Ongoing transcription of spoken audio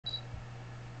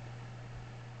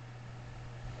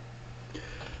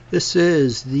This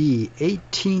is the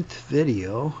 18th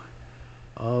video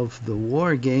of the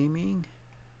wargaming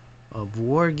of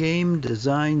Wargame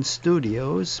Design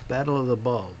Studios Battle of the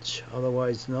Bulge,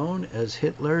 otherwise known as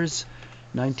Hitler's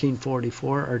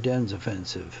 1944 Ardennes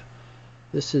Offensive.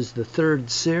 This is the third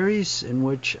series in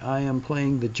which I am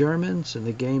playing the Germans and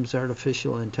the game's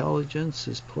artificial intelligence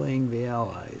is playing the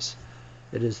Allies.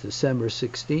 It is December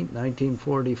 16,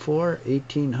 1944,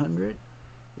 1800,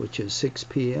 which is 6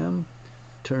 p.m.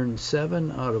 Turn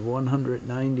 7 out of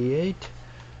 198.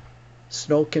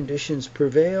 Snow conditions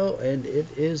prevail and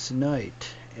it is night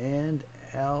and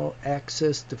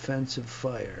Axis defensive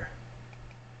fire.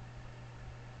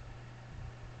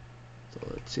 So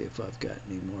let's see if I've got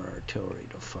any more artillery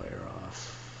to fire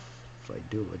off. If I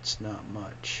do, it's not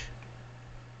much.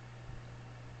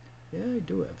 Yeah, I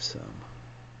do have some.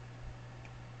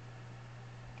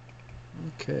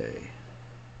 Okay.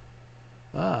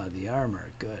 Ah, the armor,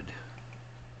 good.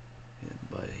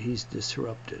 But he's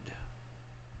disrupted.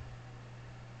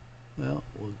 Well,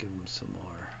 we'll give him some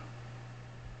more.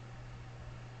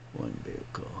 One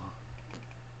vehicle.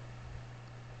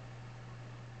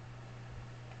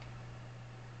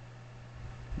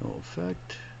 No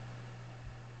effect.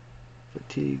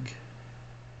 Fatigue.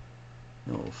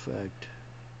 No effect.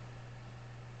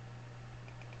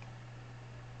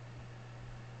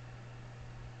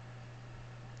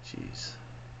 Jeez.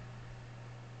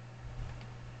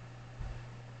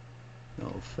 No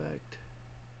effect.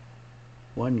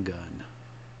 One gun.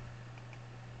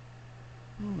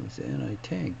 Oh, it's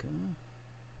anti-tank, huh?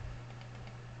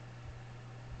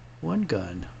 One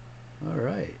gun. All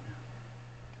right.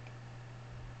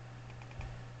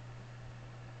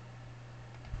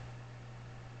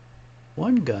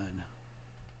 One gun.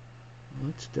 Well,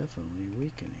 that's definitely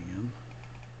weakening him.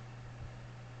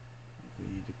 We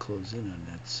need to close in on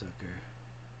that sucker.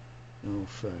 No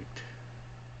effect.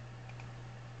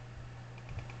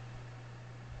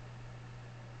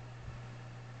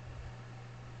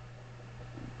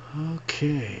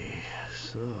 Okay,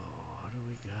 so what do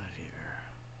we got here?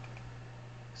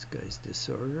 This guy's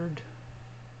disordered.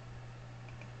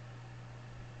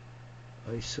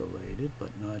 Isolated,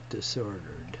 but not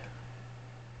disordered.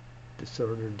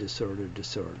 Disordered, disordered,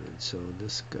 disordered. So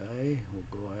this guy will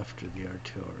go after the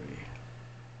artillery.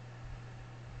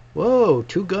 Whoa,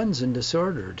 two guns and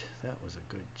disordered. That was a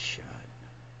good shot.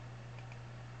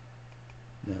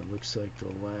 That looks like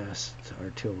the last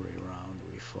artillery round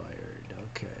we fired.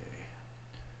 Okay.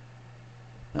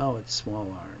 Now it's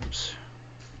small arms.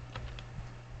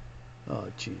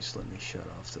 Oh, geez, let me shut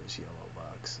off those yellow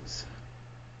boxes.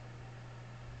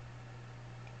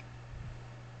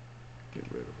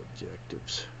 Get rid of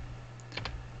objectives.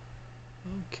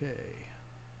 Okay.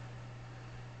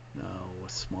 Now, with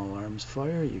small arms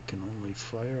fire, you can only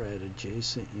fire at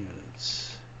adjacent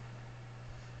units.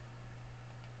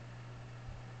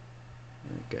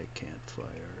 That guy can't fire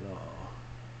at all.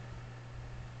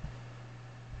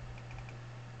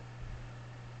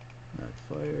 Not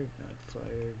fired, not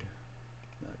fired,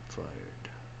 not fired.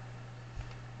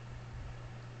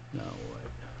 Now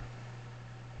what?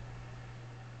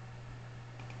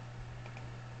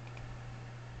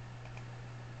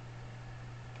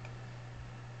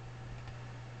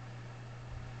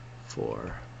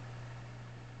 Four.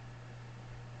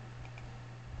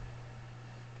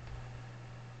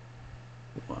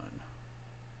 One.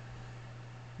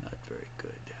 Not very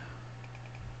good.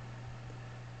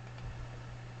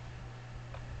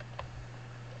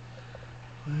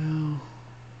 Well,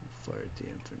 we fired the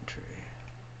infantry.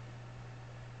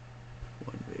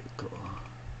 One vehicle.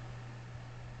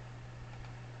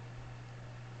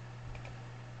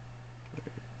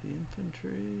 Fired the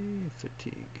infantry.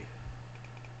 Fatigue.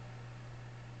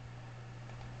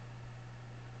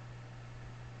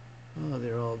 Oh,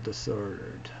 they're all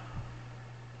disordered.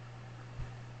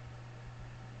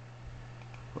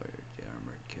 Fired the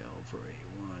armored cavalry.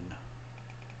 One.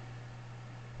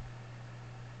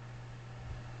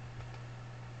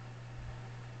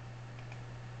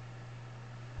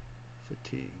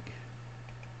 Fatigue.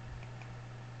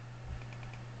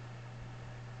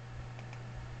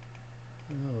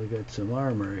 Well, we got some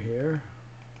armor here.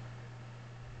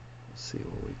 Let's see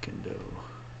what we can do.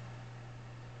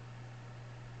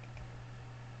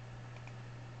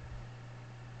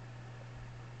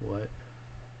 What?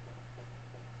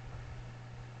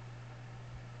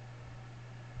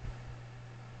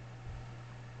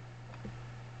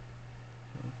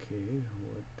 Okay,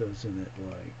 what doesn't it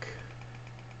like?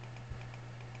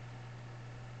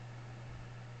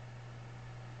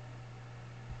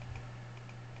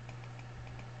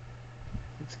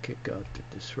 Let's kick out the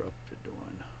disrupted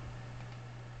one.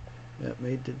 That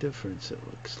made the difference, it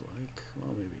looks like.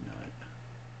 Well, maybe not.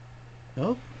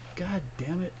 Oh, god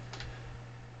damn it.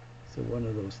 Is it one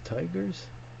of those tigers?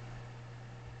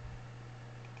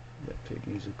 Got big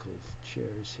musical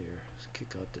chairs here. Let's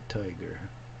kick out the tiger.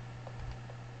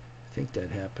 I think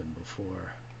that happened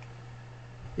before.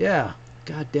 Yeah,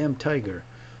 goddamn tiger.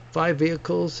 5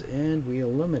 vehicles and we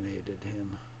eliminated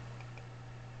him.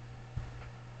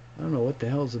 I don't know what the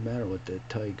hell's the matter with that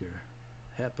tiger.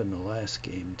 Happened the last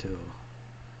game too.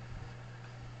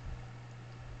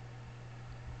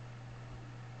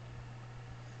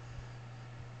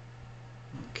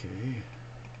 Okay.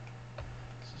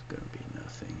 This is gonna be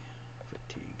nothing.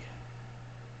 Fatigue.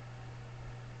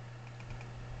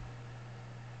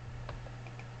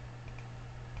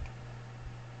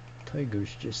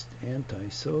 Tiger's just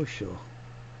antisocial.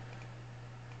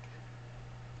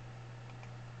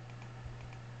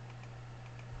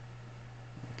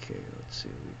 Okay, let's see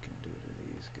what we can do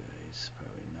to these guys.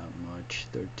 Probably not much.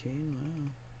 13,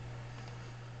 well.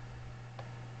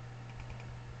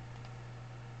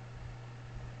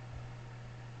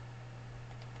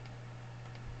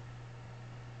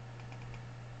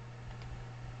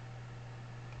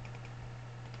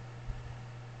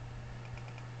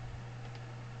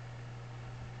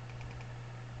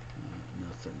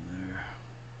 Nothing there.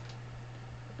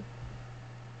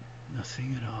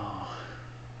 Nothing at all.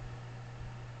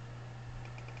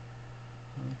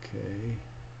 Okay.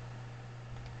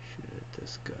 Shoot at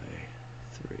this guy.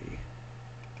 3.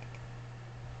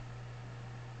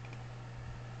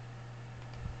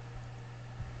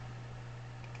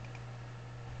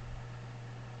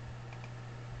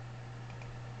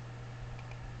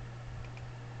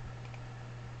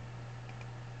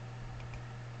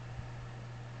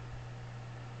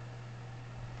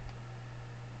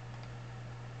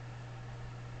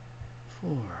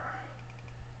 Four.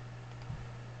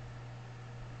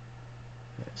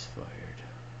 That's fired.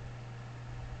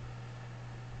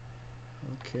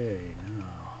 Okay,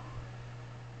 now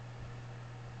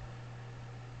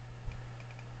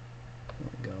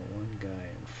we got one guy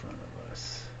in front of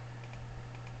us.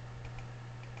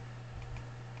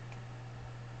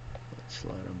 Let's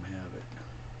let him have it.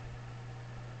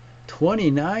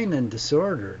 29 and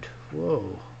disordered.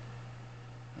 Whoa.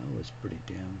 That was pretty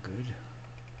damn good.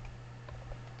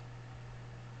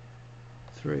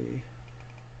 3.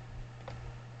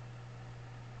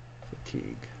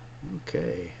 Fatigue.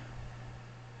 Okay.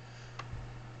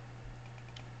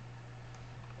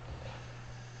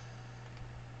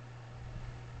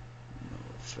 No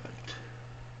effect.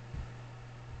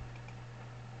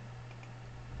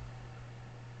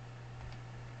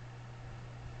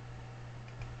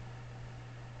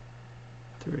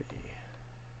 3.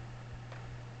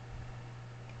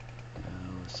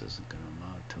 No, this isn't going to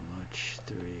amount to much.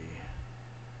 3.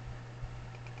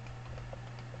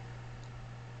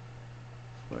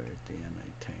 Fire at the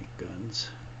anti-tank guns.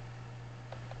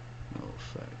 No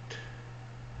effect.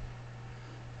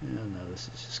 Yeah, no, this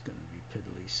is just going to be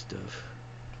piddly stuff.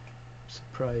 I'm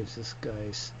surprised this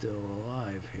guy's still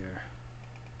alive here.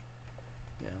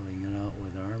 Battling it out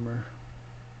with armor.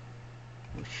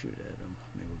 We'll shoot at him.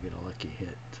 Maybe we'll get a lucky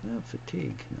hit.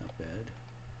 Fatigue, not bad.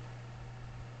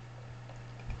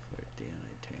 Fire at the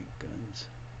anti-tank guns.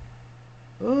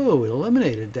 Oh, it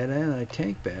eliminated that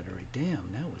anti-tank battery.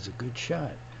 Damn, that was a good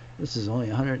shot. This is only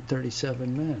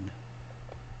 137 men.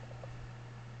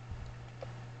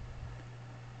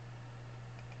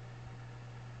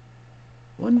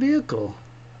 One vehicle.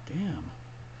 Damn.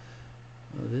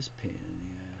 Oh, this pain in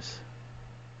the ass.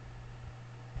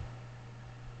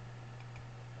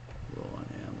 Low on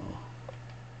ammo.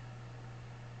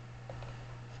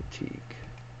 Fatigue.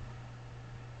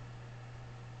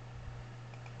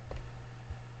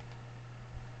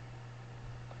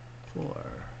 Four.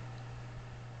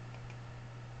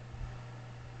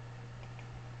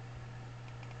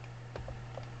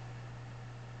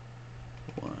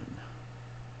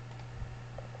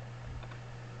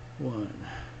 One.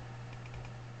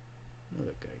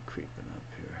 Another guy creeping up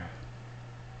here.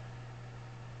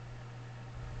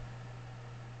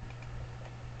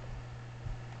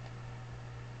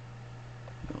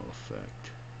 No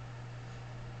effect.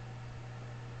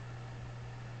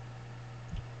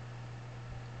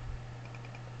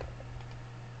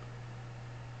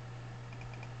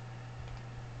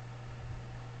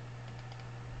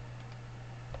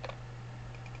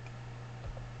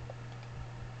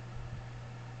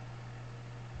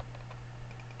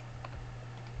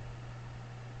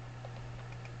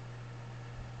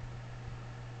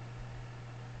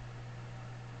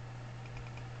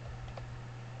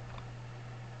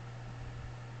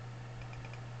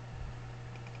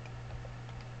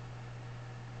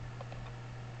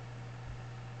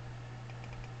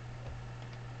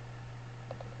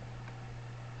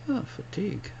 Oh,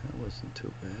 fatigue. That wasn't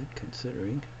too bad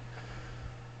considering.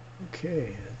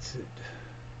 Okay, that's it.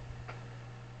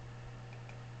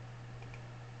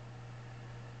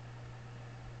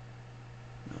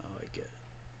 Now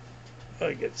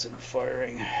I get some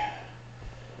firing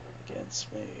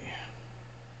against me.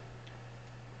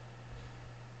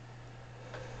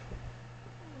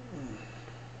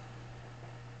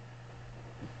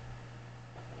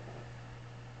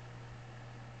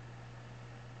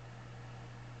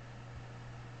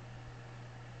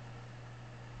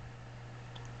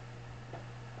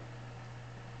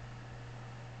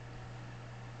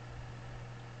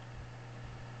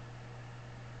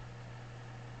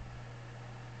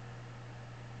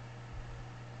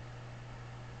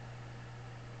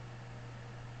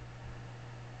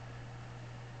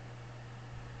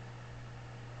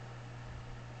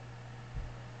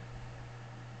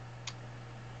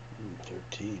 Ooh,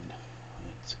 13.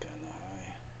 That's kind of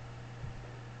high.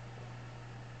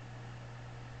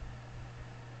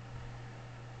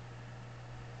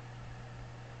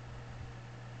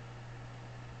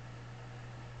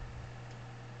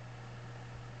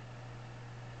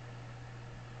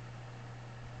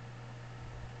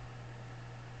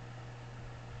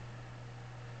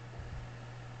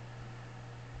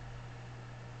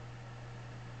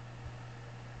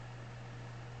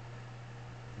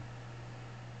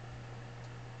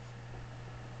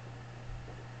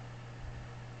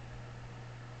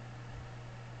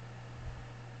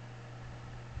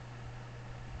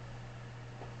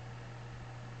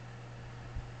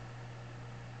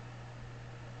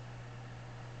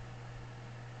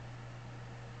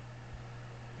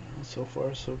 So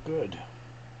far, so good.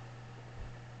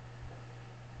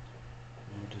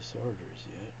 No disorders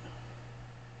yet.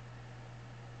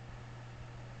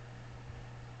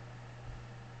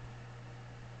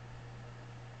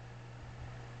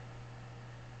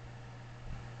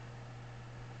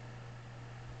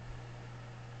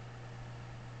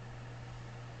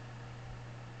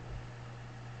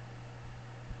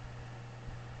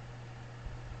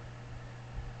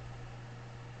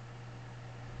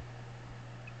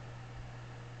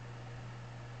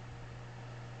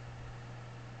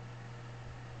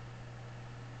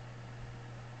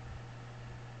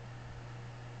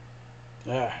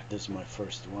 Ah, this is my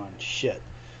first one. Shit.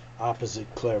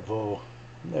 Opposite Clairvaux.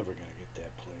 Never gonna get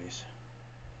that place.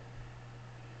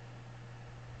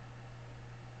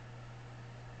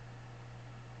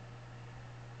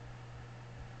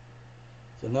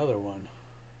 It's another one.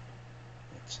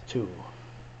 That's 2.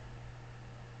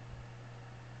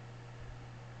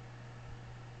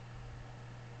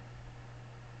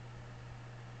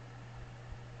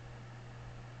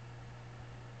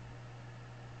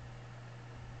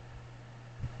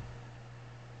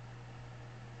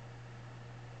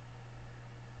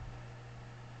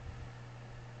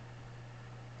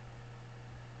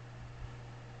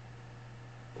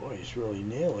 Boy, he's really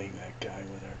nailing that guy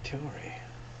with artillery.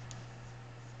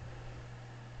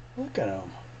 Look at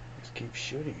him. Just keep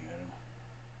shooting at him.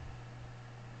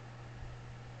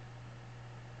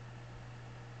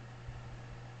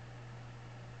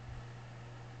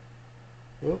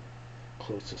 Whoop.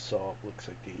 Close assault. Looks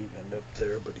like they evened up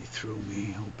there, but he threw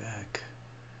me back.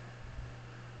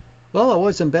 Well, it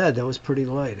wasn't bad. That was pretty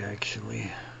light,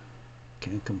 actually.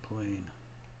 Can't complain.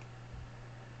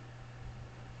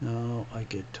 Now I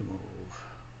get to move.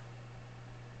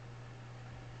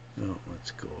 No,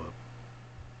 let's go up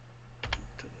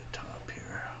to the top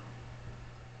here.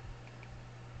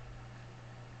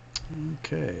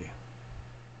 Okay.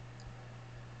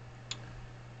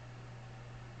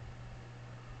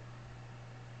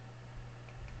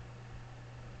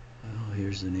 Well,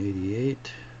 here's an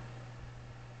 88.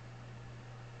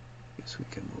 Guess we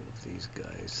can move these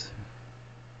guys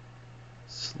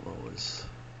slow as.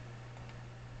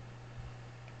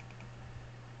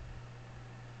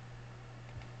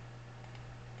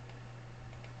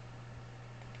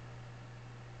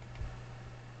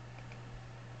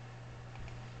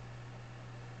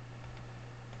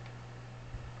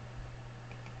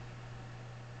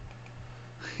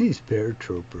 These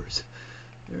paratroopers,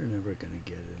 they're never going to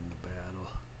get in the battle.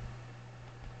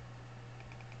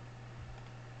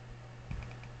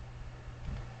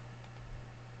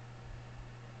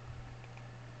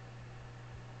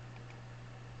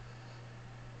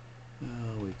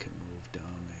 Well, we can move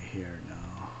down to here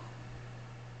now.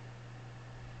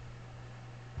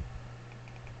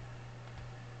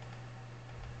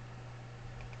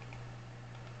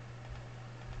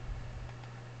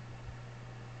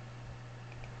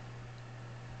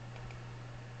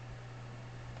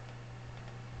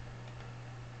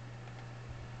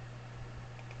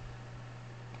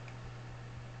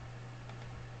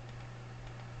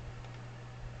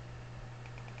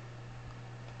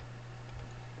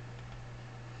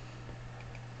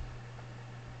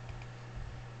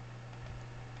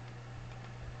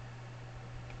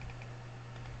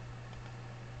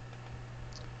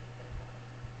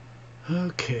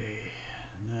 Okay,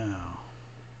 now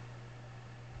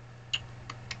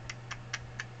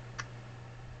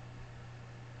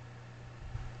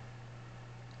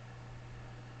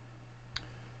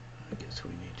I guess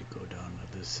we need to go down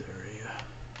to this area.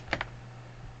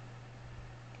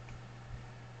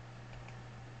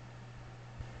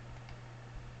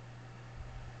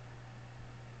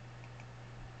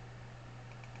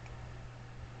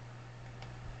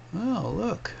 Oh,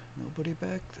 look, nobody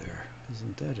back there.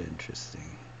 Isn't that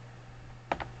interesting?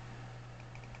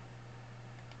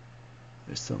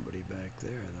 There's somebody back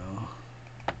there, though.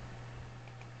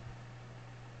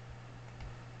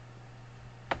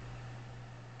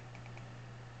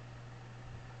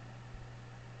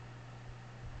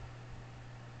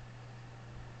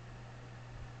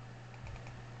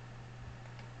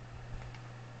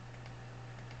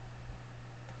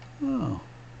 Oh,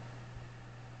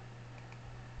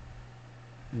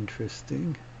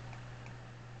 interesting.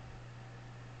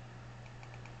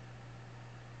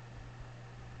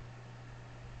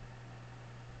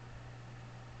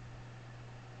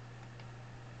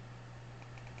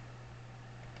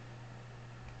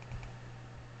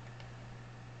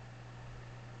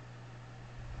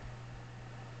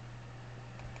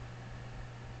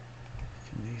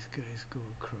 Can these guys go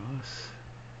across?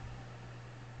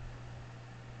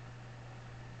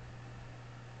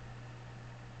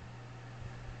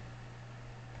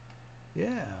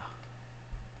 Yeah.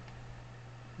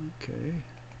 Okay.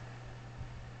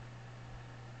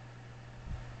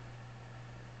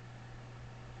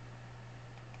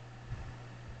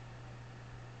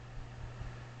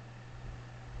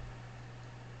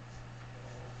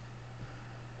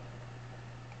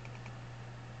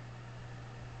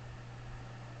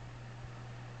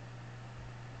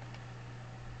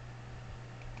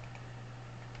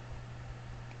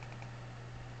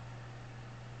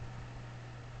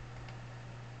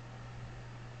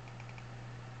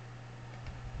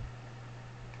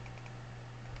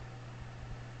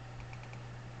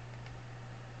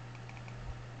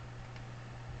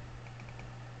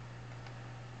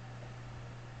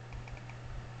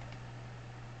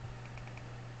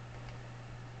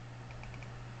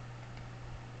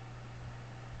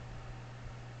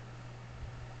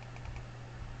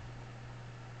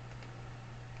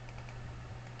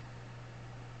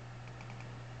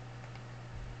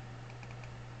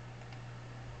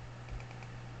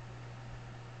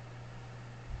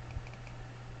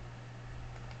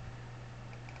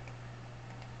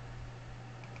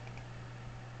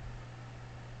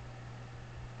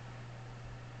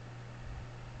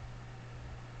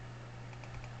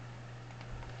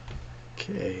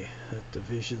 Okay, that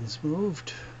division's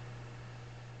moved.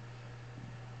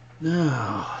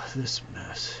 Now, this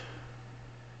mess.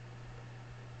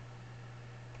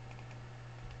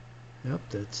 Yep,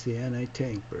 that's the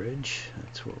anti-tank bridge.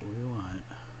 That's what we want.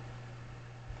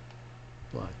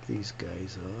 Block these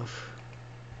guys off.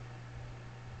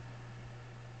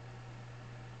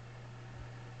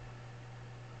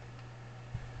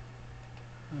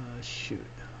 Shoot.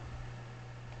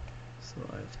 So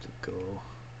I have to go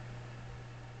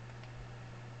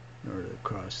in order to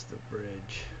cross the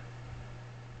bridge.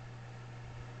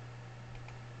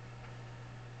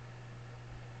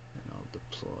 And I'll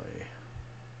deploy.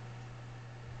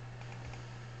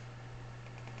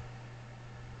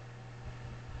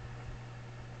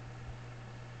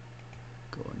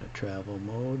 Go into travel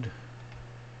mode.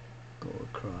 Go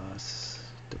across.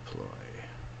 Deploy.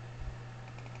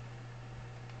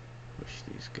 Push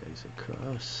these guys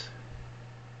across.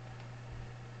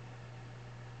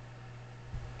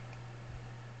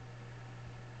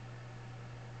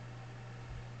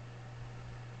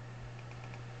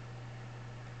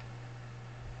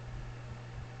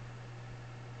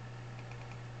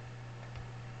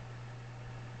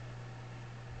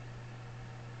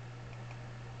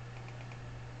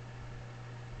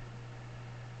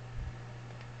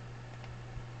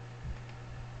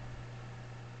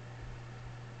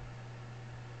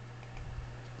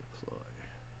 Deploy.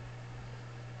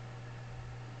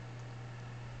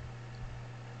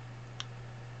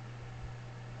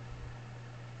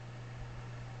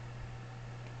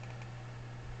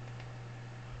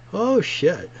 Oh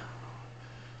shit.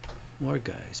 More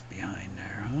guys behind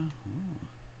there, huh? Oh,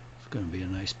 it's going to be a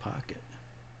nice pocket.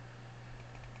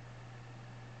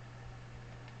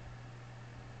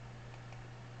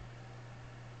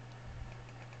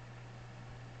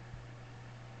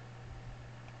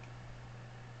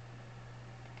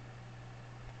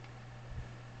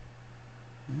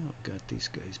 Well, got these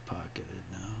guys pocketed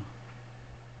now.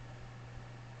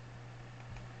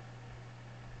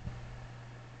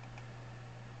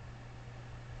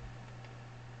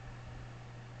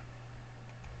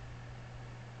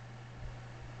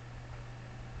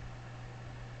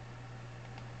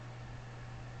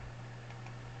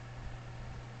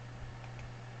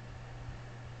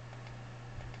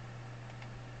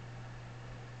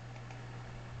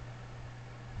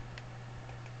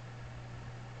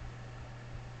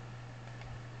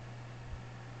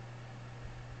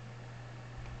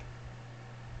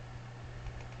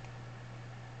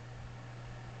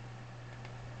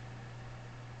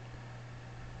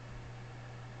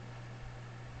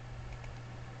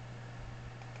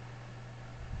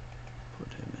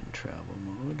 travel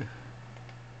mode.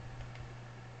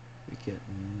 We're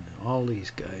getting all these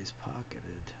guys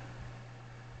pocketed.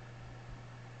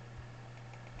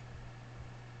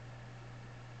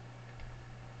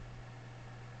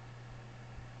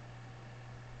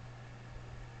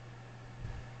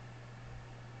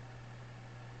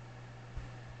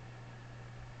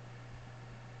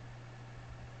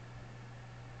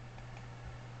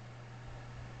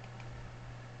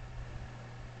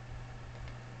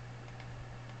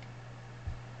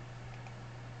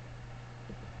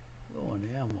 Low on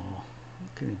ammo. How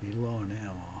can it be low on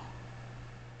ammo?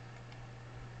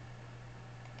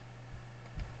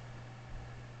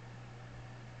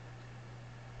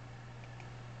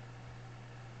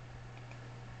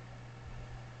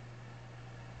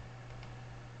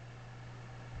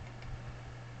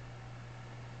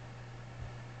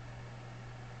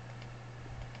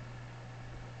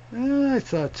 I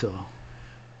thought so.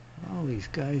 All these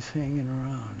guys hanging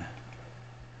around.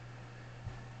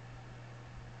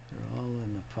 They're all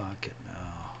in the pocket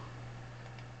now.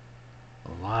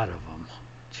 A lot of them.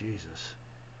 Jesus.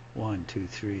 1, 2,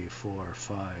 3, 4,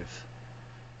 5,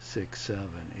 6,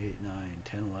 7, 8, 9,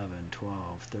 10, 11,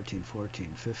 12, 13,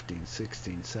 14, 15,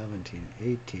 16, 17,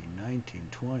 18, 19,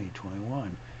 20,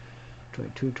 21,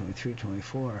 22, 23,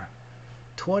 24.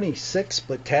 26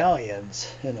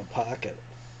 battalions in a pocket.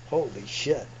 Holy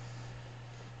shit.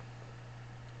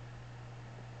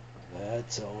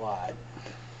 That's a lot.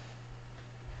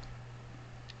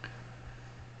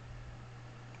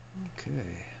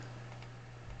 Okay.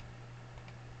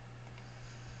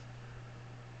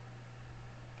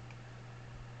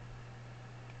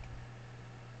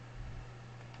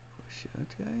 Push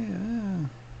that guy, yeah.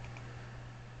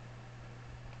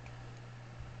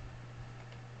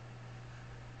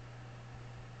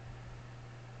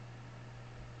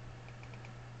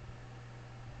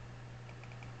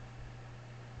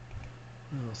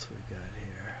 What else we got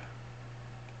here?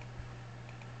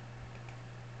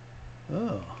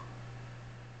 Oh.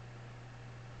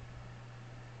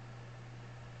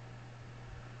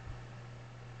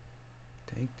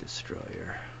 Tank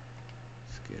destroyer.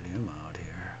 Let's get him out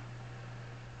here.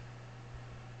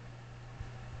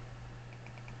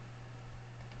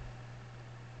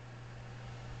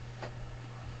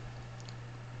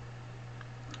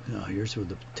 Now here's where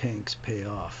the tanks pay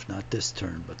off. Not this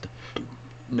turn, but the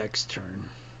next turn.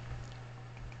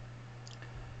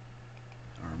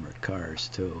 Armored cars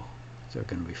too. They're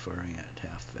going to be firing at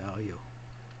half value.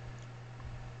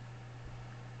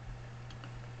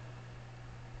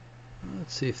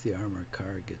 Let's see if the armored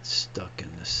car gets stuck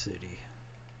in the city.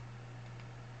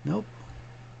 Nope.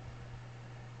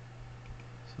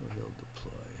 So he'll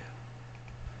deploy.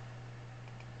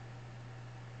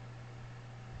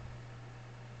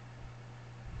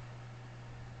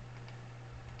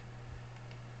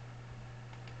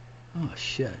 Oh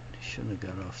shit, shouldn't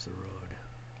have got off the road.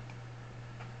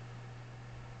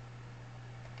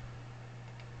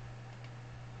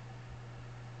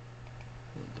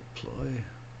 He'll deploy.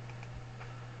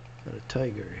 Got a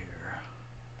tiger here.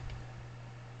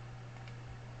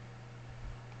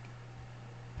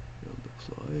 He'll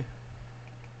deploy.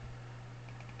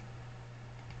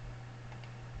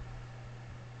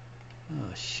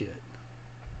 Oh shit.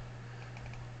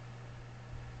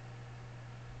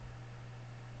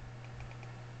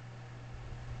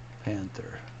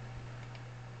 Panther.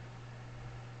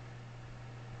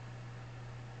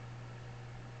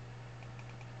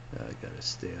 I gotta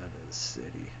stay out of the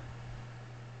city.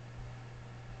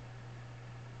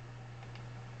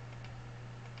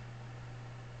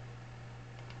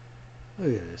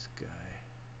 Look at this guy.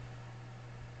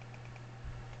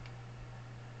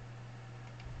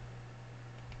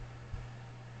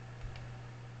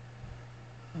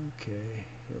 Okay,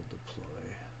 he'll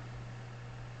deploy.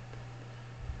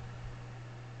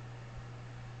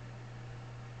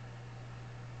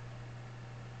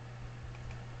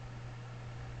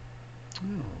 Oh,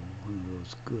 one of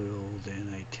those good old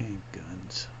anti-tank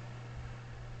guns.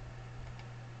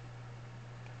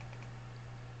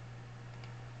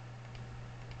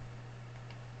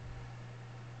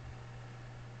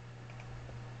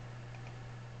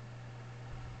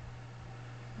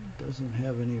 It doesn't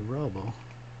have any rubble.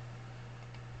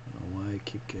 I don't know why I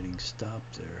keep getting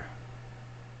stopped there.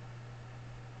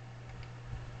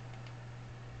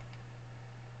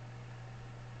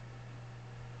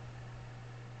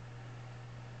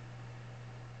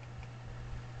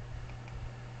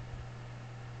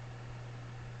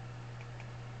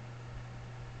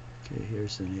 Okay,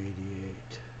 here's an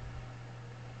 88.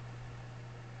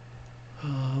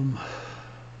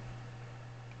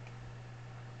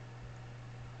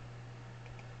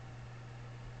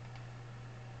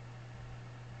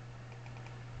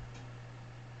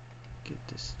 Get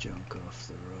this junk off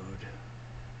the road.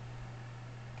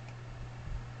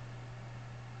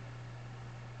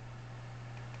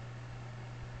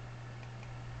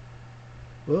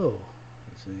 Whoa,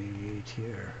 there's an 88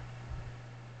 here.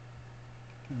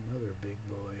 Another big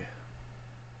boy.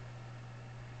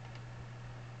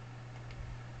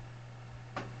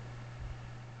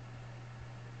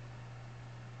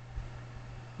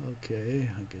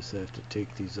 Okay, I guess I have to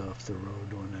take these off the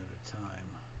road one at a time.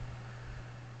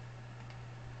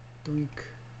 Doink.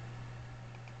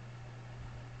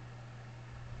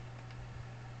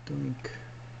 Doink.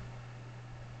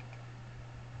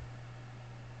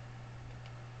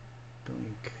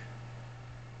 Doink.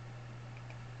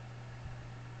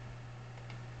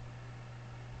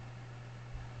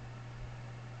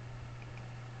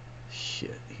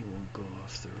 Shit, he won't go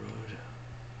off the road.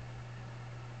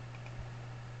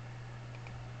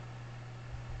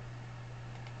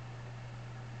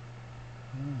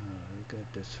 It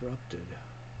got disrupted.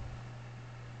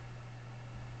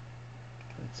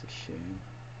 That's a shame.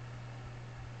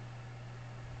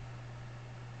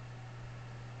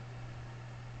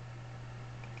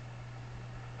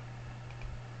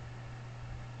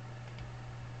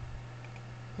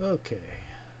 Okay.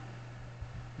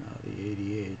 Now the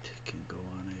 88 can go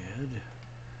on ahead.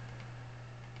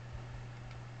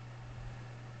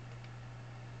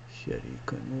 Shit, he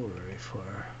couldn't move very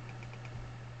far.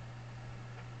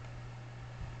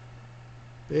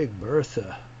 Big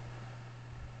Bertha.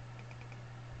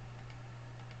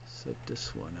 Set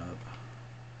this one up.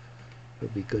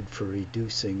 It'll be good for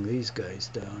reducing these guys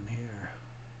down here.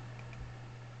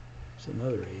 There's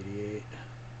another 88.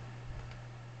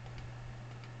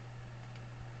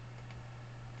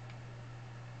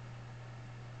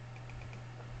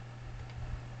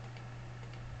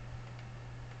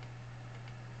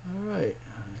 Alright,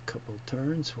 a couple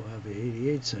turns, we'll have the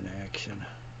 88s in action.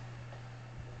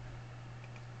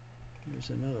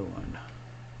 Here's another one.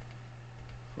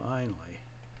 Finally.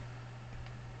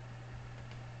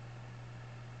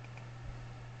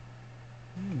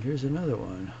 And here's another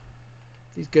one.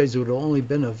 These guys would have only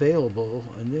been available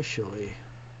initially.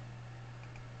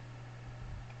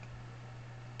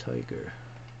 Tiger.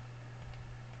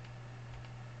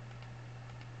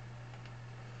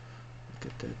 Look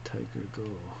at that tiger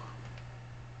go.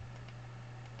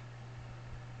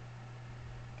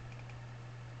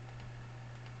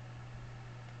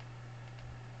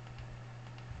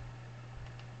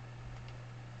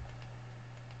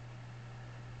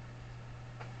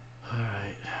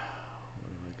 Alright,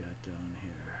 what have I got down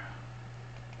here?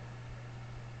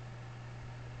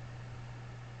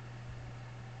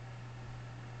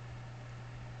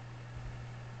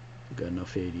 I've got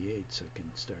enough 88 so I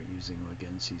can start using them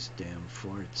against these damn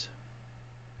forts.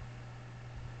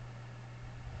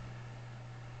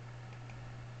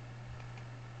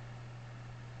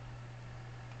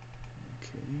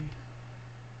 Okay.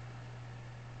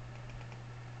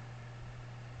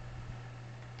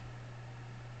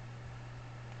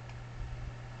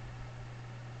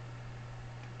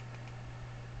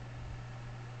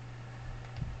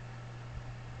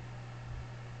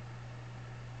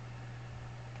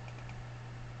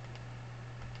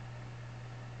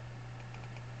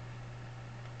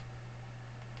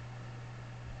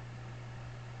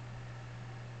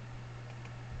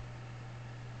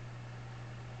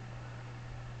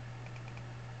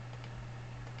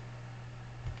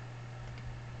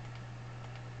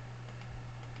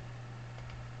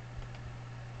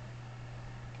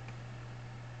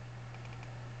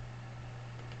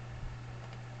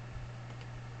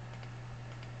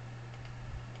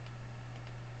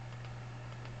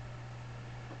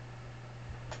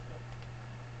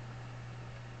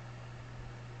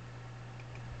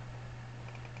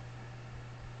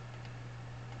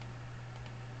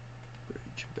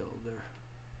 Bridge builder.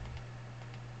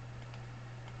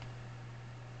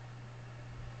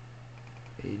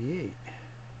 '88.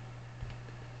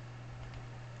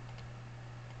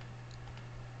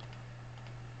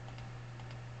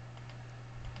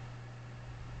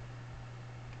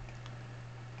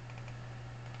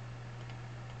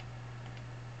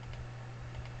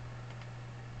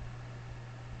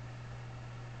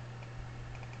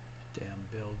 Damn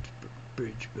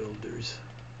bridge builders.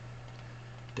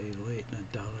 Day late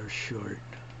and $1 short.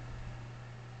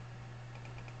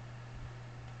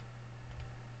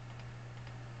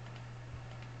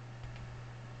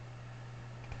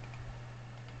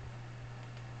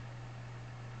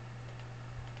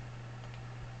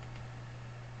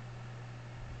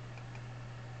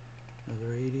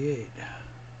 Another 88.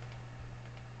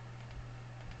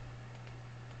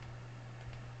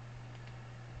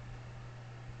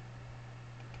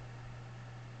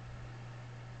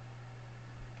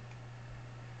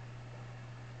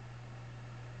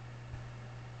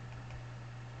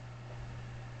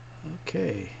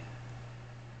 Okay.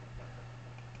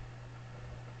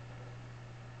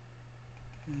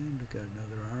 And we got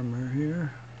another armor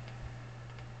here.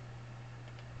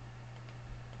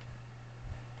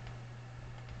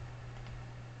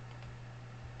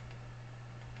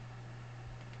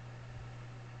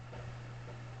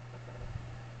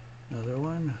 Another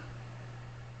one.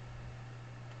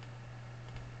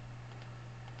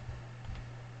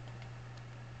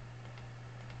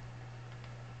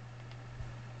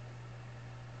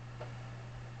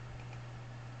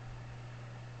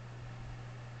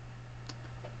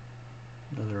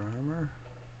 Another armor.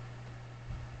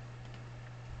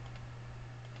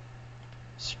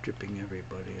 Stripping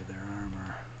everybody of their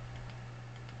armor.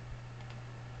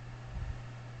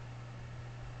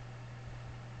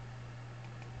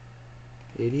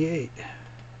 $88.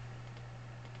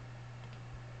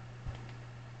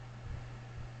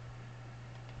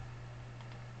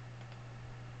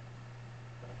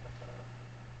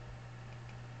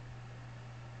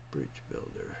 Bridge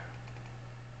builder.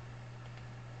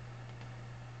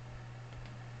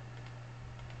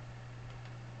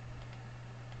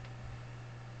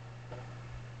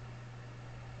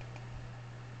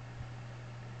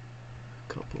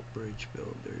 Couple bridge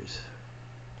builders.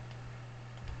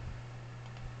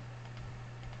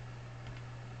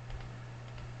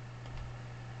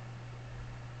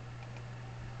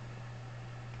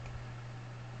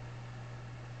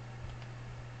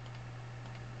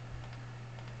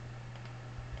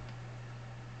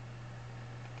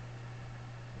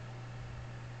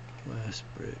 Last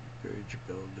bridge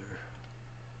builder.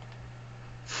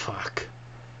 Fuck.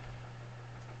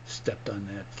 Stepped on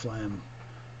that flam,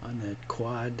 on that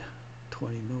quad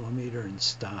 20mm and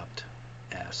stopped.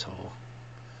 Asshole.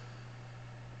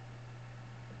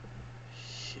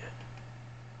 Shit.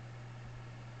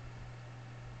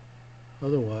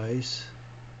 Otherwise,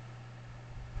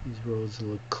 these roads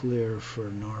look clear for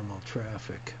normal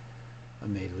traffic. I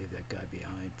may leave that guy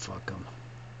behind. Fuck him.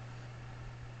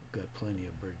 We've got plenty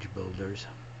of bridge builders.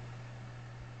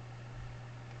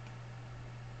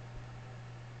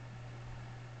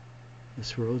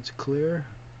 This road's clear.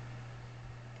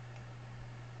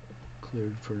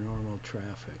 Cleared for normal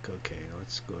traffic. Okay,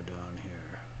 let's go down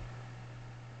here.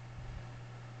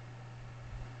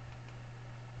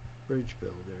 Bridge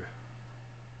builder.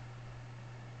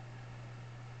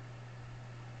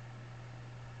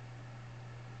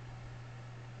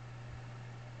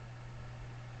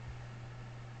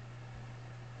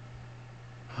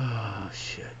 Oh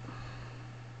shit.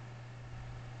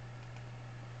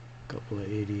 Couple of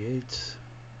 88s.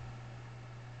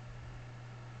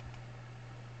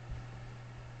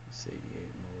 This 88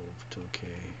 moved,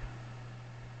 okay.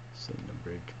 Send the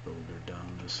bridge builder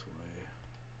down this way.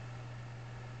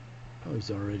 Oh,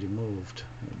 he's already moved.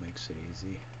 That makes it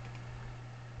easy.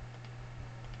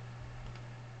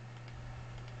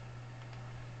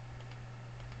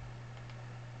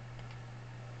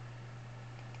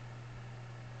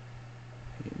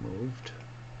 He moved.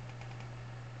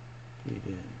 He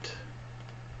didn't.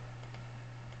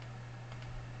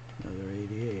 Another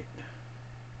 88.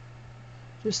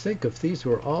 Just think if these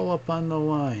were all up on the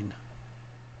line.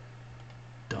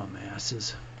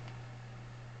 Dumbasses.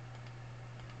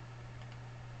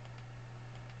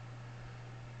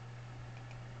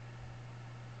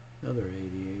 Another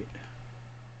 88.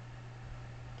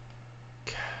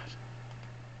 God.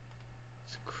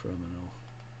 It's a criminal.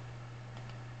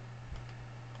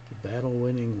 The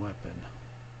battle-winning weapon.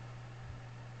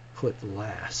 Put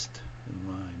last in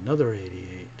line. Another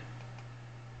 88.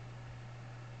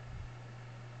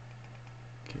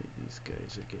 Okay, these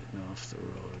guys are getting off the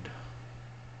road.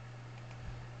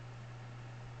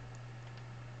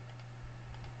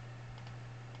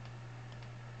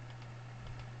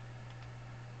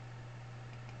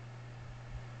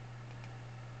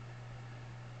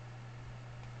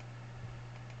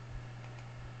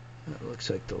 That looks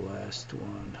like the last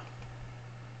one.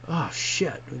 Oh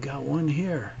shit, we got one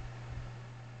here.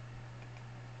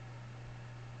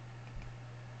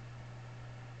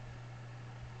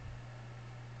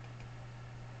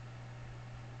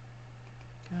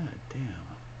 God damn.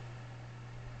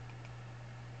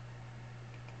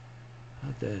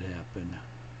 How'd that happen?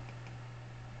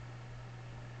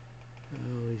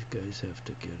 Oh, these guys have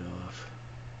to get off.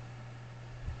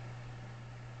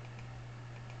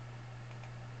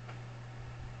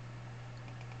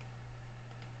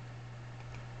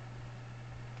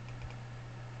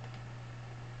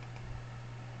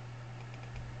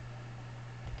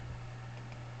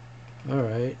 All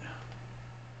right.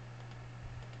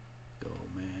 Go,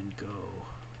 man, go.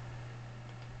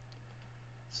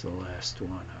 It's the last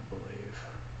one, I believe.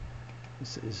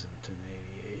 This isn't an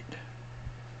 88.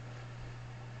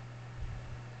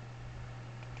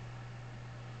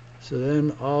 So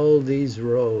then all these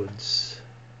roads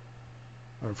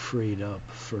are freed up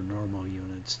for normal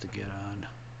units to get on.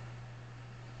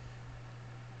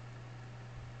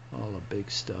 All the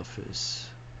big stuff is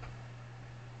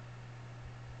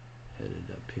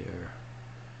headed up here.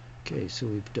 Okay, so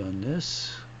we've done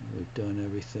this. We've done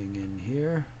everything in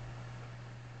here.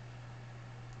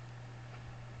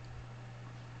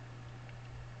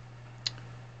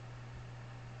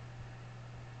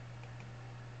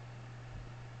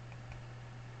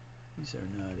 These are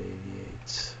not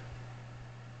 88s.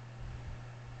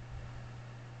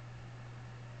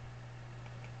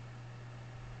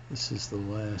 This is the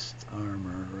last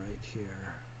armor right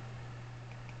here.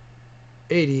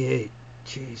 88.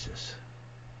 Jesus.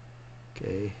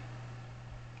 Okay.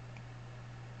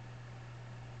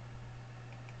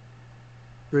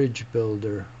 Bridge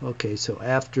builder. Okay, so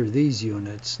after these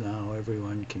units now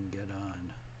everyone can get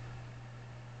on.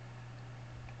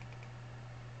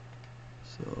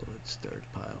 So let's start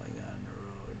piling on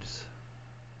the roads.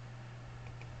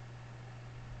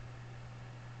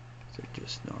 They're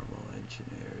just normal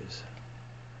engineers.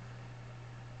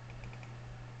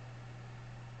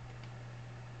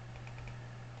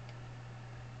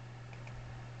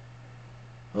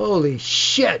 Holy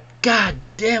shit! God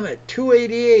damn it!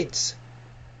 288s!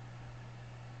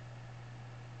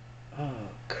 Oh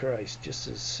Christ, just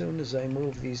as soon as I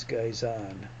move these guys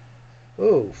on.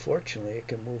 Oh, fortunately I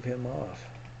can move him off.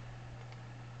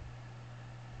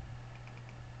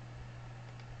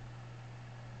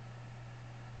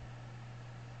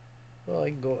 Well, I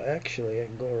can go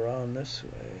around this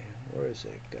way. Where is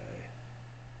that guy?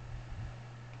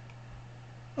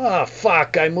 Ah,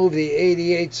 fuck, I moved the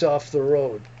 88s off the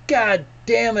road. God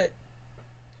damn it!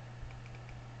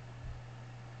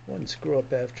 One screw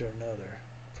up after another,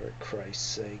 for Christ's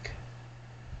sake.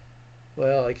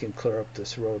 Well, I can clear up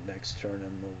this road next turn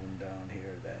and move them down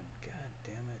here then. God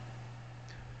damn it.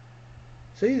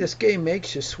 See, this game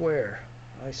makes you swear.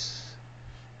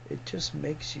 It just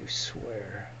makes you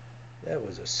swear. That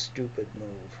was a stupid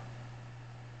move.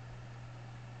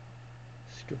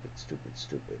 Stupid, stupid,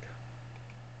 stupid.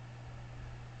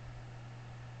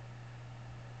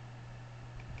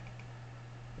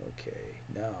 Okay,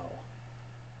 now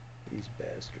these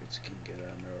bastards can get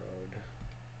on the road.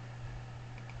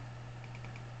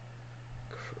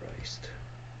 Christ.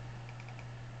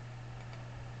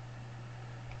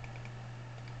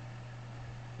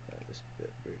 This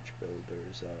bridge builder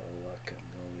is out of luck.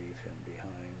 I'm going to leave him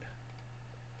behind.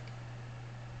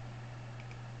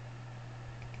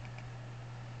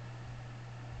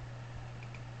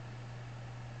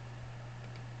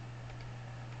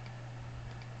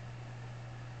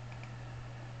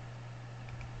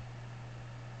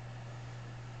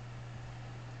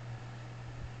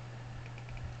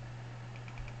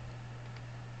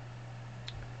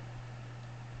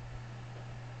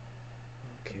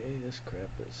 Okay, this crap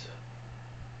is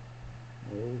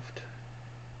moved.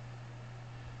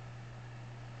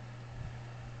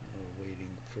 We're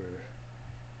waiting for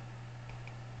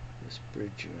this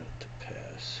bridge unit to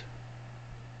pass.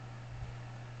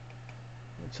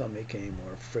 Let's not make any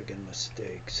more friggin'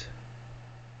 mistakes.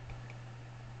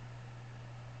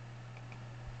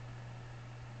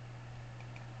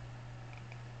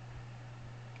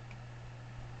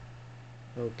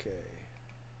 Okay.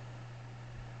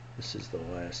 This is the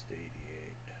last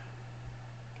 88.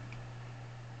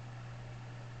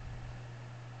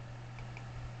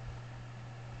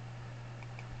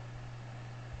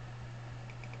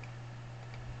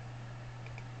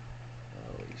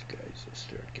 Oh, these guys will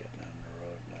start getting on the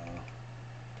road now.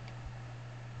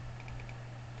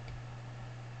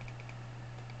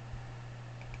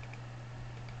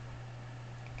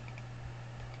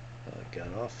 I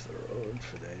got off the road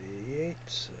for that 88,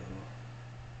 so...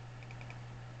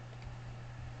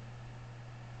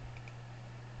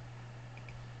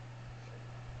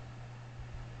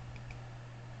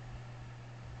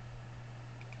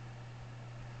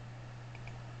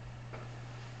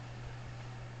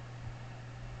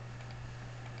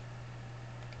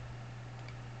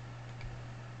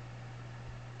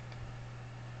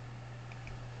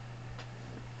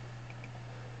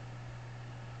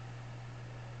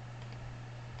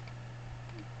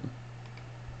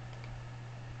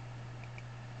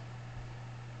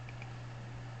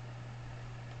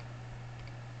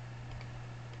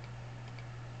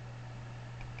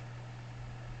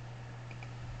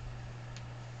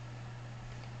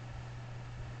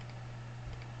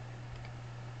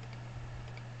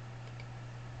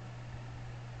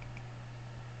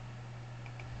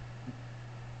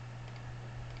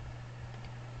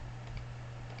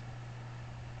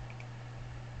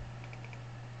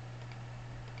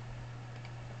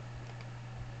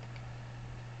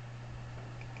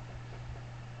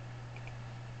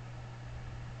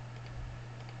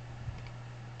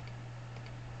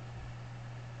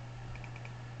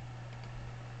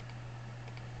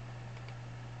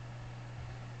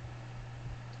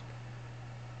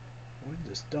 When's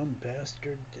this dumb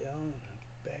bastard down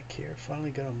back here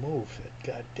finally gonna move?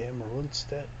 That goddamn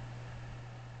Rundstedt.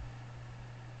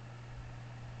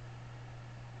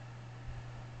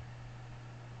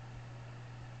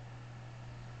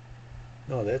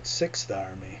 No, that's 6th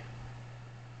Army.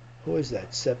 Who is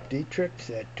that? Sepp Dietrich?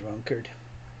 That drunkard?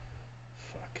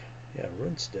 Fuck. Yeah,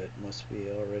 Rundstedt must be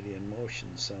already in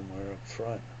motion somewhere up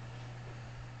front.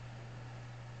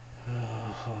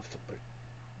 I'll have to put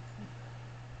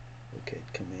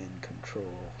locate command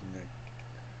control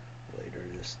later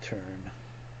this turn.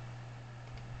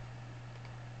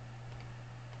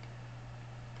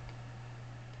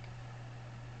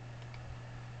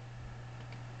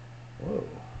 Whoa,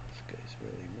 this guy's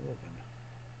really moving.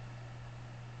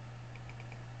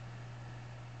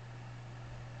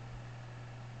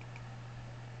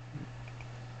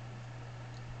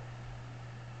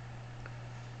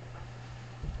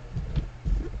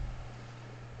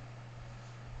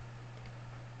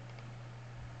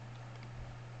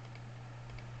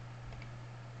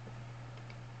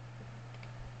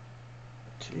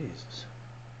 Jesus.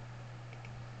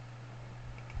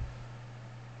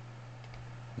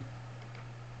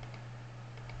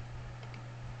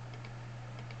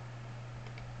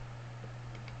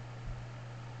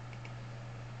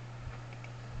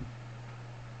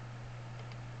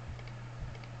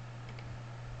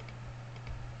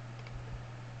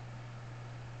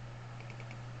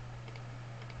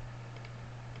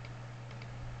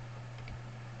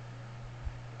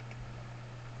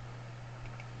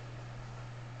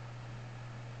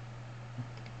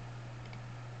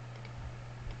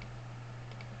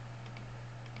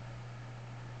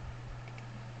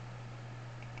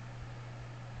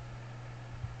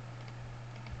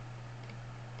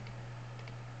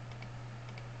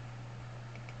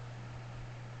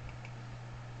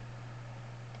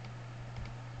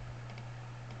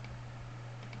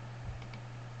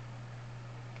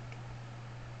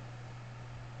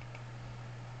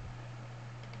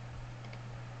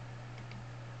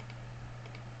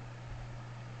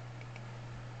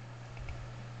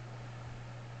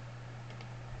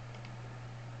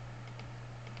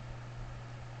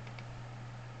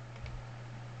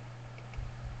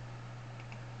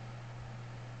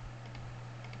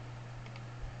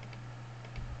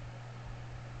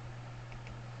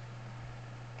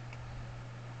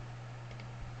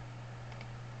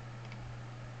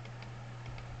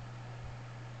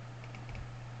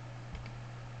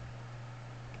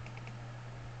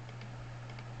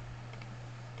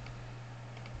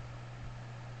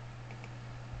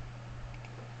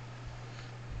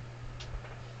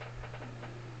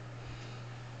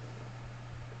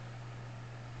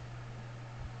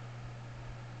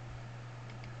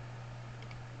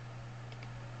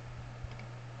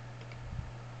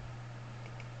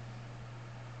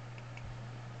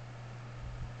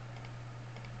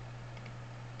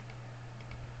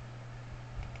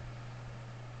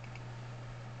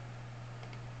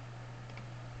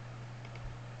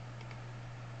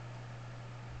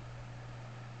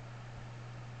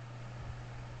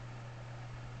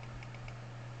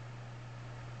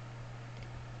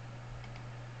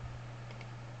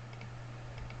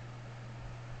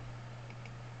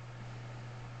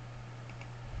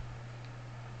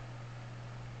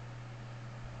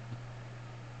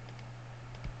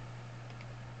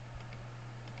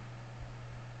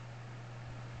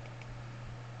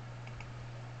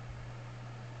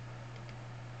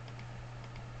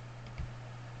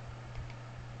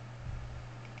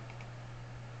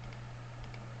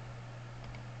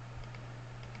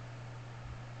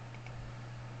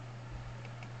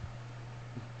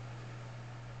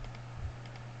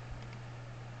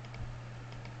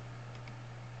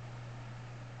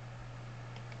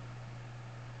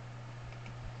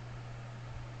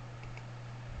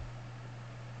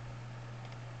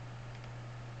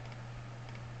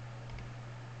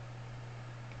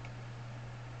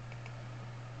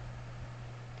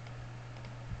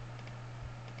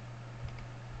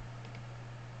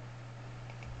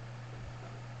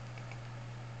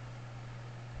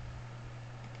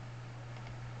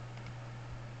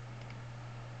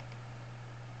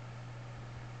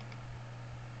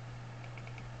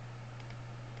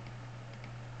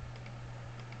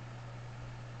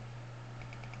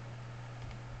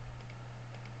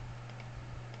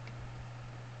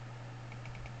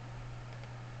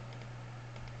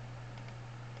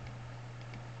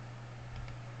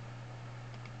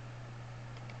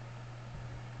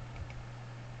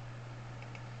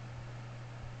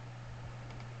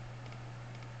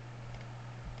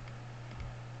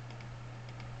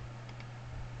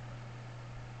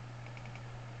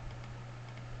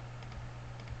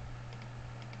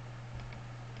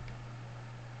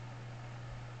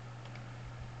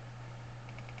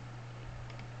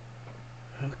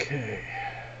 Okay.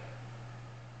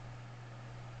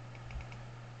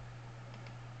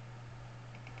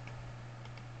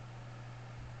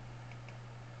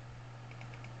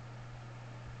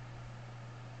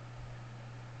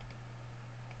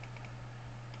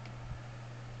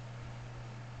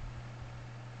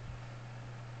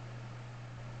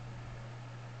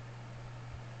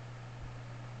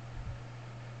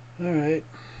 All right.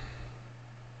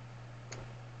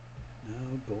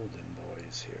 Now Golden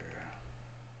Boy's here.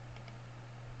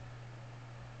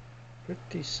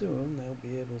 Pretty soon they'll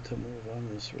be able to move on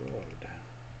this road.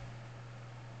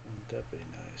 Wouldn't that be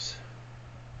nice?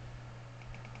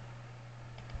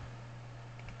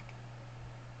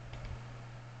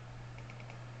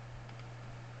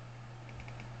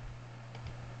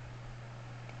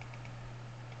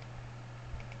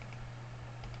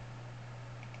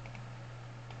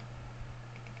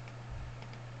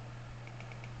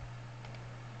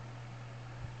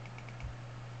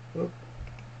 Whoop.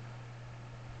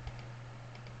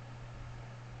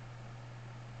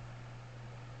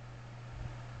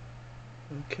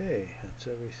 Okay, that's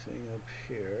everything up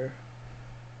here,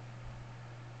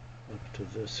 up to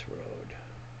this road.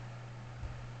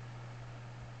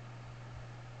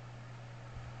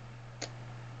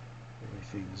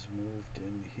 Everything's moved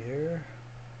in here.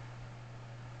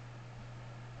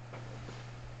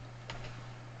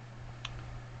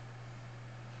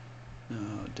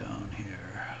 Now down here.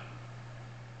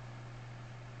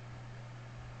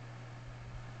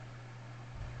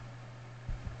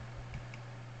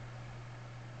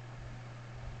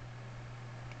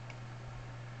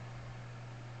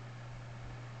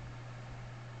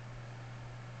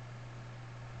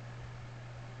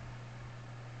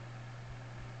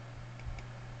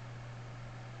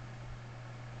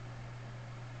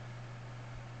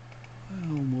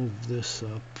 I'll move this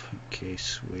up in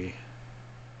case we...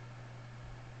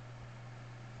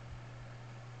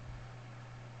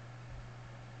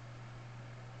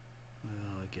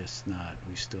 Well, I guess not.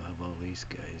 We still have all these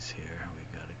guys here.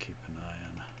 We gotta keep an eye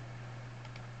on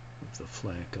with the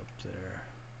flag up there.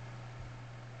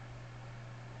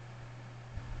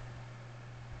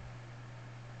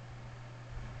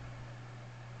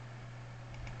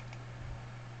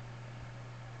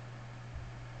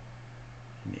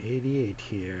 And 88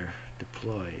 here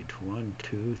deployed. 1,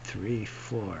 2, 3,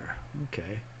 4.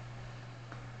 Okay.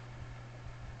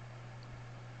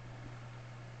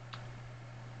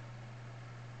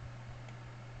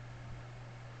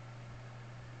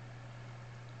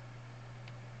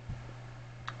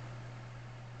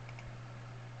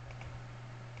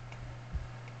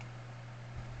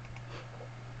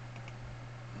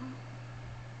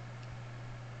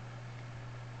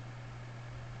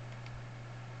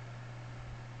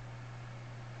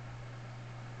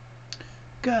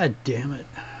 God damn it.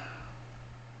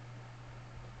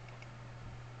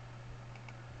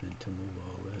 And to move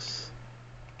all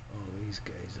these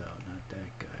guys out, not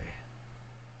that guy.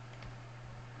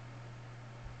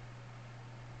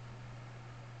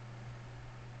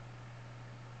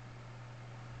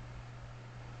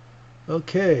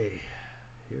 Okay,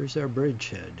 here's our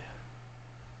bridgehead.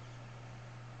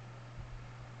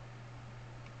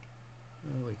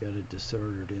 Oh, we got a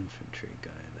disordered infantry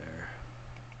guy there.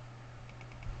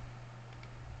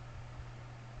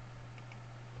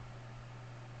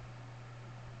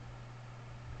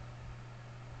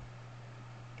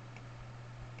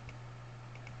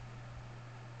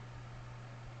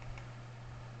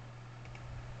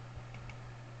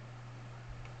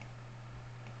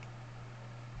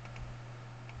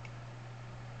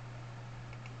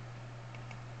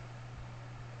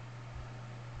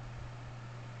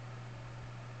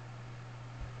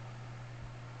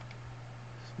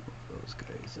 Those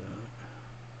guys out.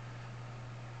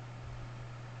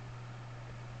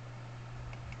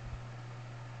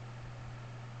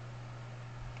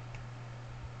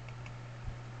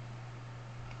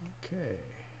 Okay.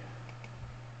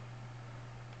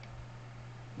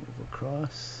 Move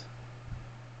across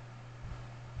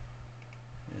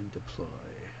and deploy.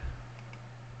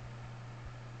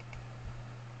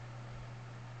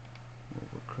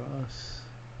 Move across,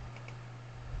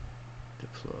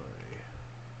 deploy.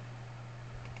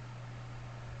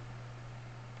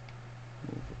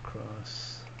 Move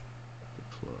across,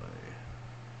 deploy.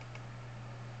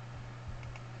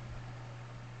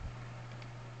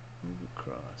 Move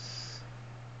across,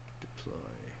 deploy.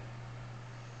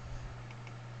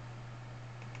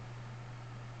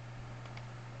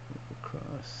 Move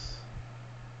across,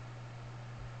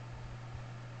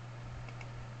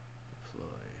 deploy.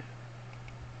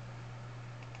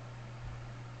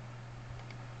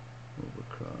 Move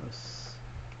across,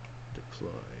 deploy.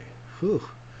 Whew.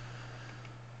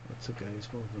 Lots of guys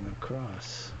moving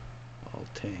across. All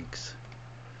tanks.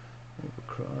 Move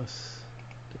across.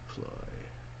 Deploy.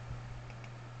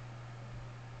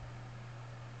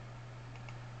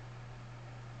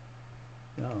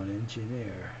 Now an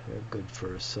engineer. They're good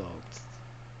for assault.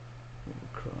 Move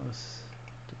across.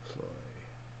 Deploy.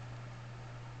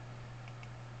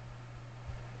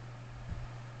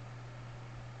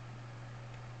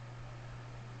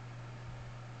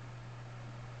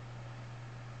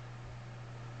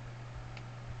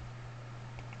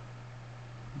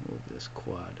 Move this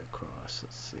quad across.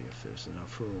 Let's see if there's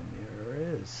enough room. There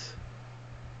is.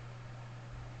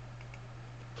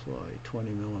 Deploy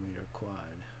 20mm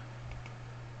quad.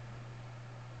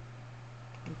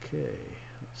 Okay,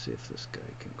 let's see if this guy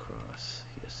can cross.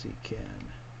 Yes, he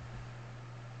can.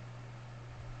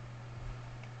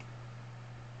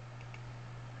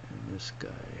 And this guy.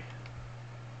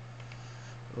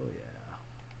 Oh yeah.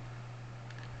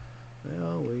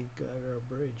 Well, we got our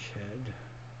bridgehead.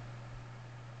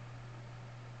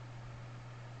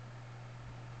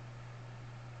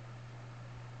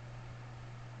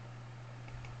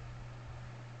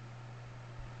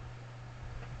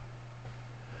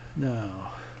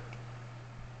 Now,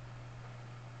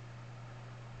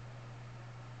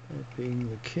 that being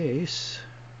the case,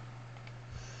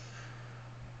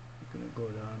 I'm going to go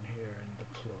down here and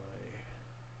deploy.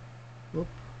 Whoop.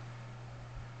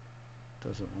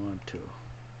 Doesn't want to.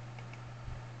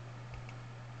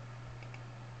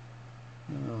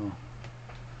 No.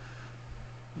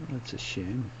 That's a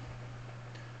shame.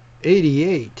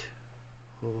 88.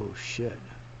 Oh shit.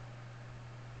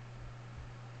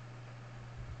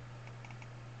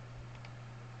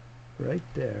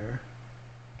 Right there.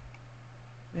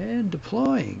 And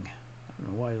deploying. I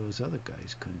don't know why those other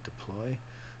guys couldn't deploy.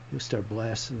 You'll start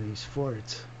blasting these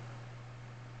forts.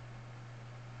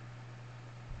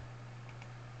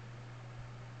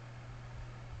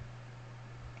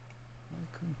 Why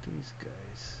couldn't these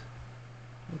guys?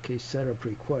 Okay, setup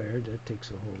required. That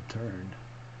takes a whole turn.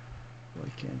 Why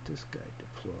can't this guy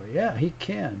deploy? Yeah, he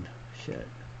can. Shit.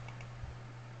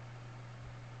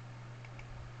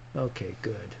 Okay,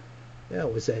 good.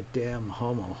 That was that damn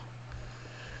Hummel.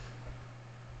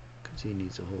 Because he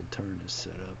needs a whole turn to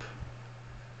set up.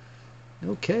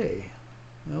 Okay.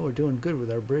 Well, we're doing good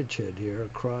with our bridgehead here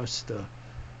across the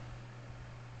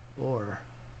ore.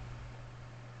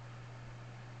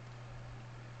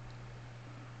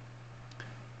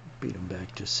 Beat him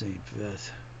back to St.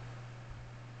 Vith.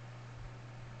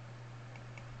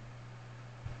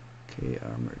 Okay,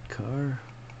 armored car.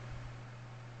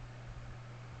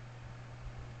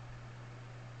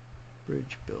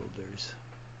 Bridge builders.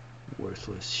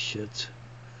 Worthless shits.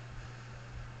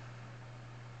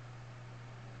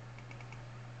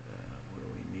 What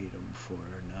do we need them for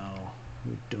now?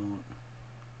 We don't.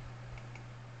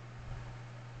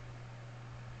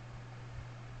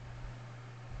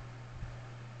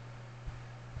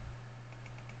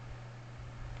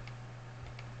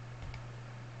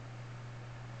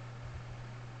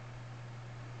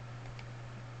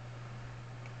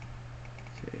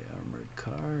 Okay, armored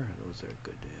car. Those are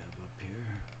good to have up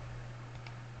here.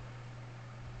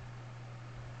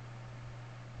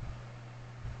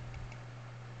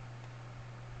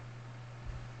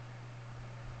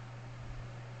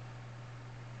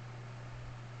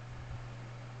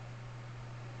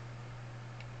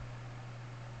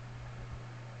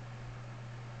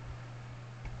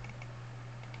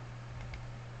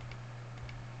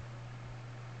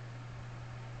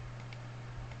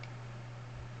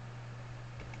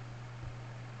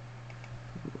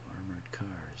 Armored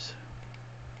cars.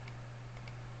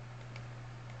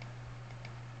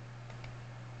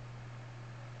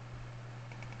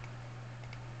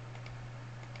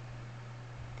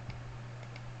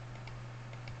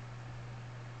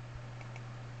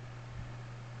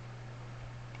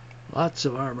 Lots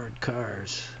of armored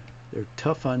cars. They're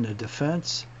tough on the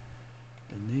defense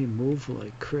and they move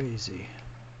like crazy.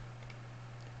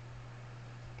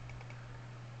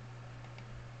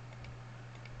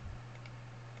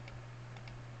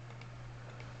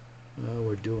 Well,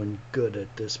 we're doing good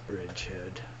at this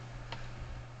bridgehead.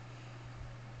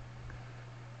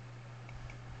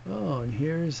 Oh, and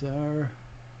here's our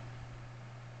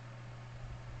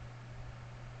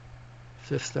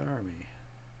 5th Army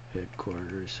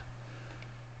headquarters.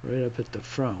 Right up at the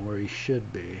front where he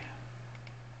should be.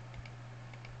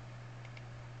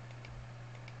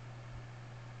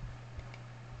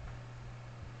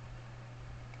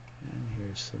 And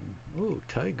here's some... Ooh,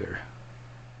 Tiger.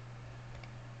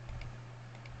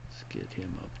 Let's get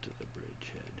him up to the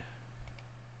bridgehead.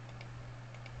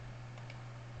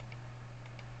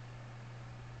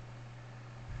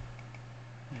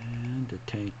 And a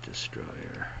tank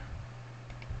destroyer.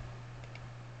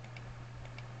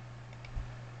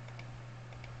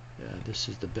 Yeah, this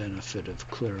is the benefit of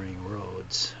clearing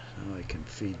roads. Now I can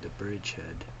feed the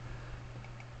bridgehead.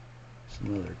 There's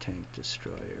another tank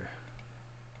destroyer.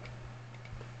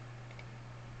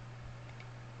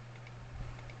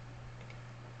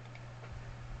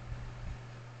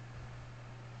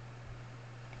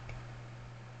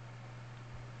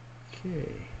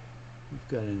 Okay, we've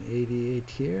got an 88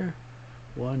 here.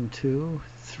 1, 2,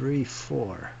 3,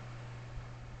 4.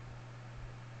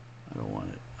 I don't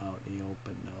want it out in the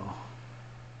open though.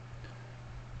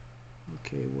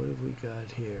 Okay, what have we got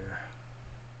here?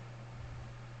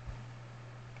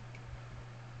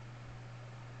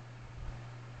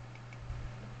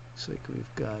 Looks like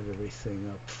we've got everything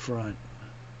up front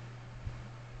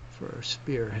for our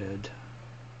spearhead.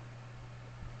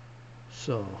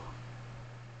 So,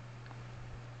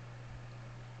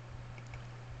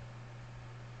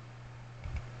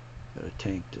 got a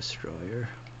tank destroyer.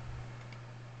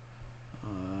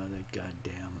 That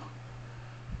goddamn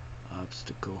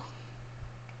obstacle.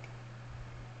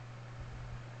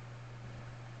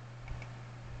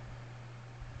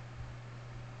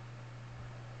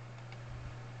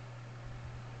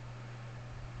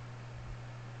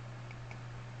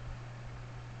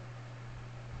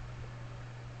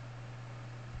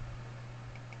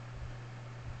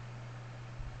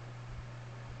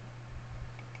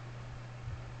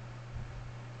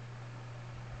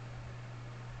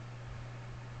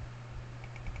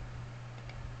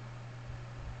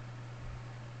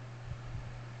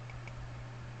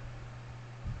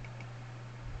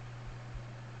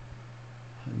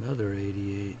 Another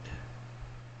 88.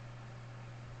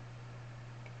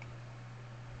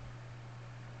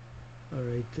 All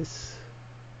right, this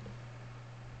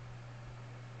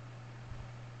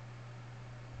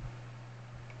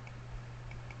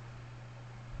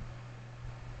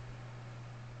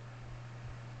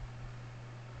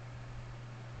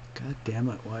God damn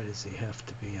it, why does he have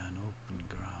to be on open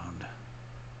ground?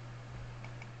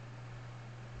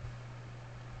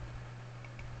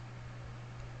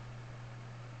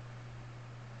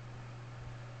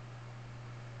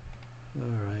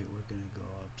 Alright, we're going to go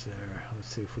up there. Let's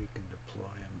see if we can deploy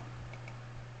him.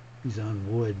 He's on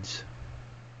woods.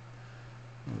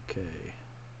 Okay.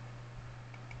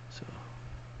 So,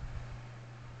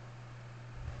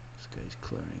 this guy's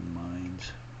clearing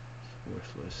mines. It's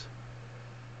worthless.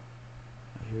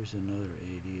 Now here's another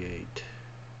 88.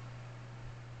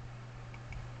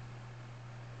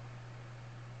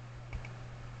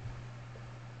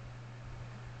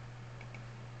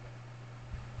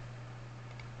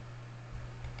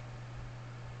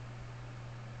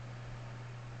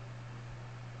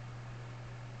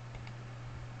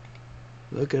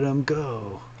 Look at him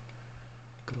go.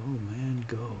 Go, man,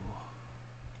 go.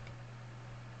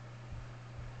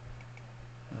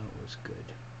 That was good.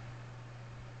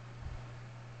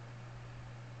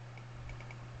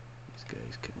 These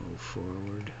guys can move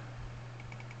forward.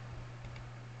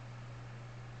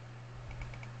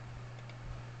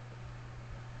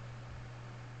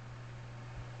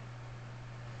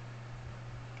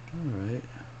 All right.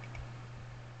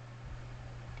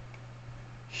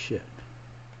 Shit.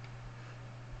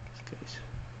 These guys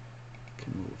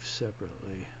can move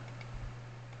separately.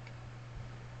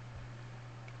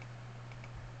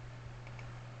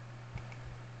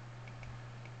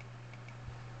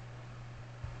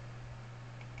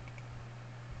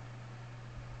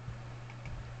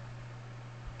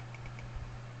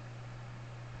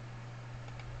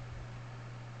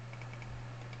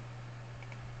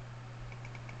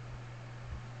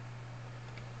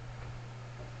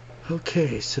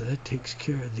 Okay, so that takes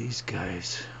care of these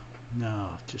guys.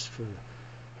 Now, just for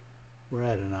we're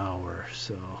at an hour,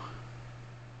 so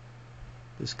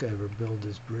this guy ever build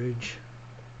his bridge?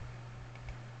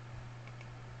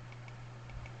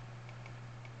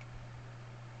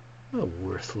 Oh,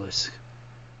 worthless.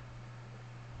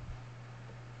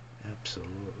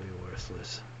 Absolutely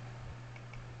worthless.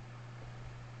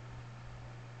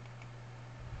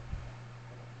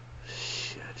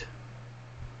 Shit.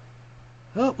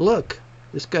 Oh, look!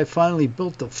 This guy finally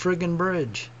built the friggin'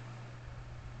 bridge.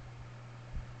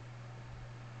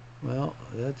 Well,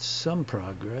 that's some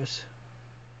progress.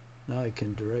 Now I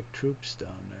can direct troops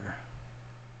down there.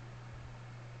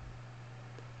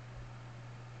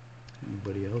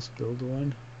 Anybody else build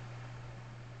one?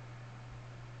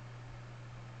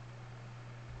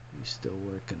 He's still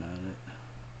working on it.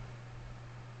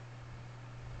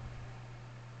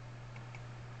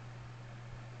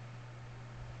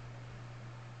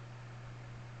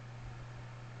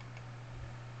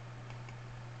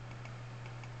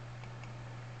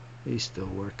 He's still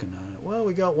working on it. Well,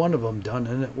 we got one of them done,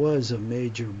 and it was a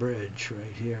major bridge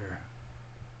right here.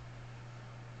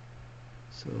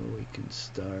 So we can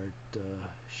start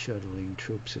shuttling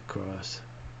troops across.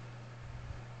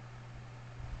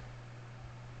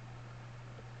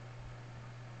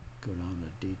 Go down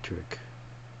to Dietrich.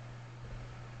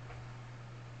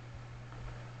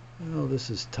 Well, this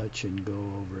is touch and go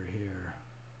over here.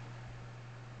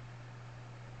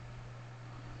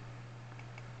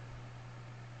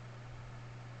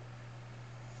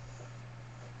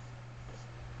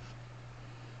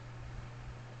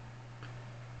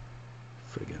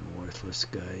 Friggin' worthless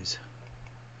guys.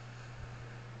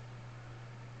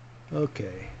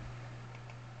 Okay.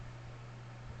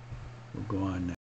 We'll go on now.